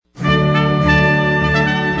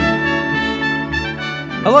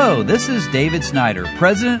Hello, this is David Snyder,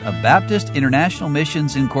 President of Baptist International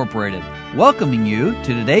Missions Incorporated, welcoming you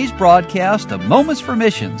to today's broadcast of Moments for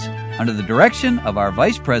Missions under the direction of our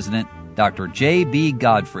Vice President, Dr. J.B.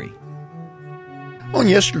 Godfrey. On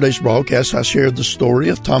yesterday's broadcast, I shared the story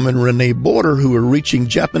of Tom and Renee Border, who are reaching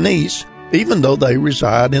Japanese, even though they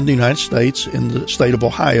reside in the United States, in the state of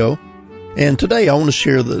Ohio. And today I want to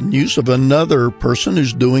share the news of another person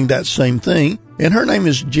who's doing that same thing, and her name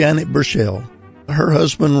is Janet Burchell. Her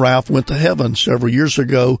husband, Ralph, went to heaven several years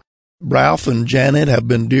ago. Ralph and Janet have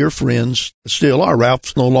been dear friends, still are.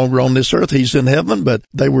 Ralph's no longer on this earth. He's in heaven, but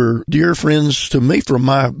they were dear friends to me from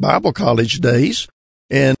my Bible college days.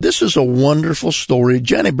 And this is a wonderful story.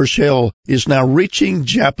 Janet Burchell is now reaching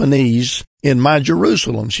Japanese in my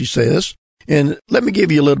Jerusalem, she says. And let me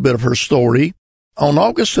give you a little bit of her story. On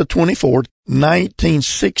August the 24th,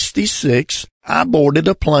 1966, I boarded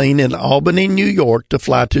a plane in Albany, New York to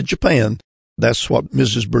fly to Japan. That's what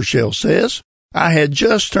Mrs. Burchell says. I had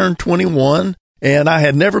just turned 21, and I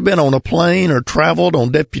had never been on a plane or traveled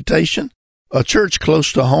on deputation. A church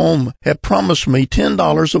close to home had promised me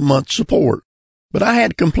 $10 a month support. But I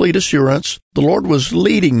had complete assurance the Lord was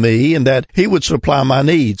leading me and that He would supply my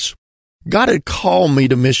needs. God had called me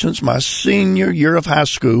to missions my senior year of high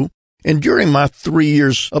school, and during my 3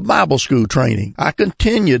 years of Bible school training, I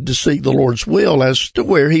continued to seek the Lord's will as to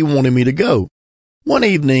where He wanted me to go. One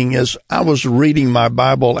evening, as I was reading my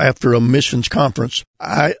Bible after a missions conference,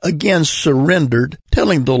 I again surrendered,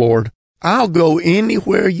 telling the Lord, I'll go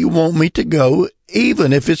anywhere you want me to go,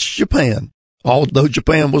 even if it's Japan. Although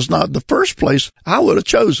Japan was not the first place I would have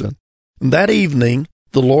chosen. That evening,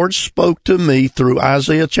 the Lord spoke to me through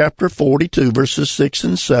Isaiah chapter 42, verses 6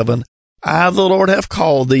 and 7. I, the Lord, have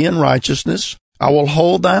called thee in righteousness. I will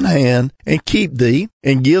hold thine hand and keep thee,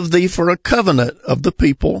 and give thee for a covenant of the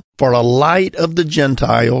people, for a light of the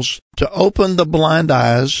Gentiles, to open the blind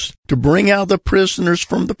eyes, to bring out the prisoners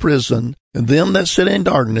from the prison, and them that sit in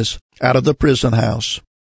darkness out of the prison house.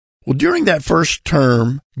 Well, during that first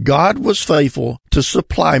term, God was faithful to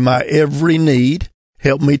supply my every need,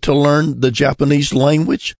 help me to learn the Japanese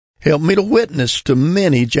language, help me to witness to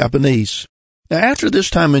many Japanese. Now, after this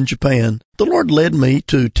time in Japan, the Lord led me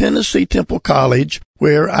to Tennessee Temple College,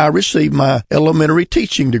 where I received my elementary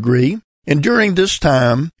teaching degree. And during this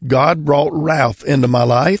time, God brought Ralph into my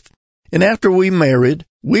life. And after we married,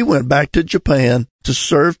 we went back to Japan to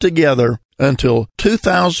serve together until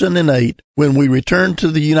 2008, when we returned to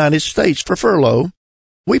the United States for furlough.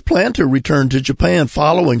 We planned to return to Japan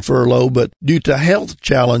following furlough, but due to health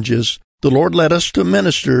challenges, the Lord led us to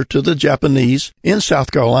minister to the Japanese in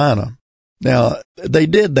South Carolina. Now, they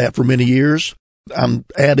did that for many years. I'm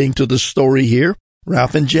adding to the story here.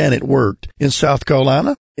 Ralph and Janet worked in South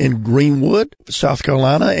Carolina, in Greenwood, South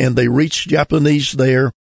Carolina, and they reached Japanese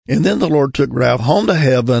there. And then the Lord took Ralph home to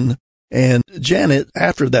heaven, and Janet,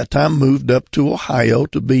 after that time, moved up to Ohio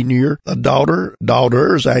to be near a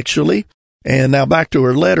daughters actually. And now back to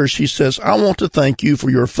her letter, she says, I want to thank you for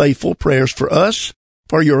your faithful prayers for us,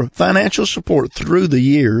 for your financial support through the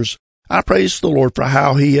years. I praise the Lord for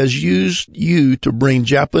how He has used you to bring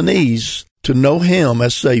Japanese to know Him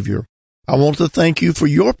as Savior. I want to thank you for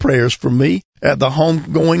your prayers for me at the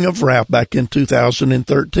homegoing of Ralph back in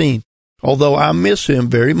 2013. Although I miss him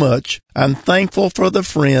very much, I'm thankful for the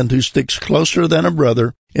friend who sticks closer than a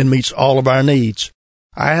brother and meets all of our needs.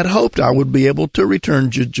 I had hoped I would be able to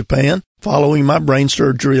return to Japan following my brain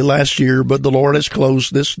surgery last year, but the Lord has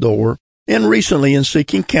closed this door. And recently, in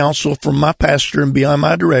seeking counsel from my pastor and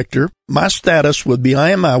BIMI director, my status with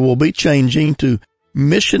BIMI will be changing to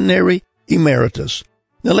Missionary Emeritus.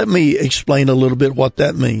 Now, let me explain a little bit what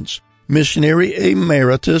that means. Missionary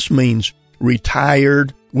Emeritus means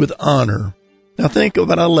retired with honor. Now, think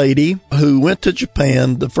about a lady who went to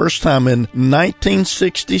Japan the first time in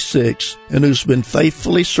 1966 and who's been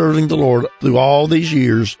faithfully serving the Lord through all these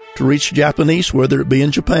years to reach Japanese, whether it be in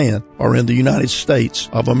Japan or in the United States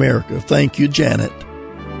of America. Thank you, Janet.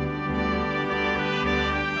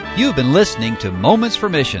 You've been listening to Moments for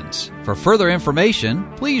Missions. For further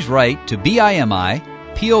information, please write to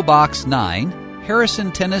BIMI, P.O. Box 9,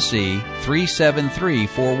 Harrison, Tennessee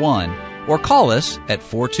 37341, or call us at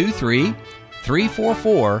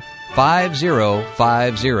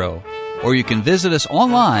 423-344-5050, or you can visit us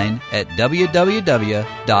online at www.bimi.org.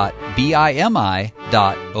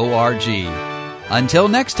 Until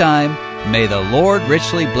next time, may the Lord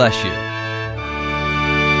richly bless you.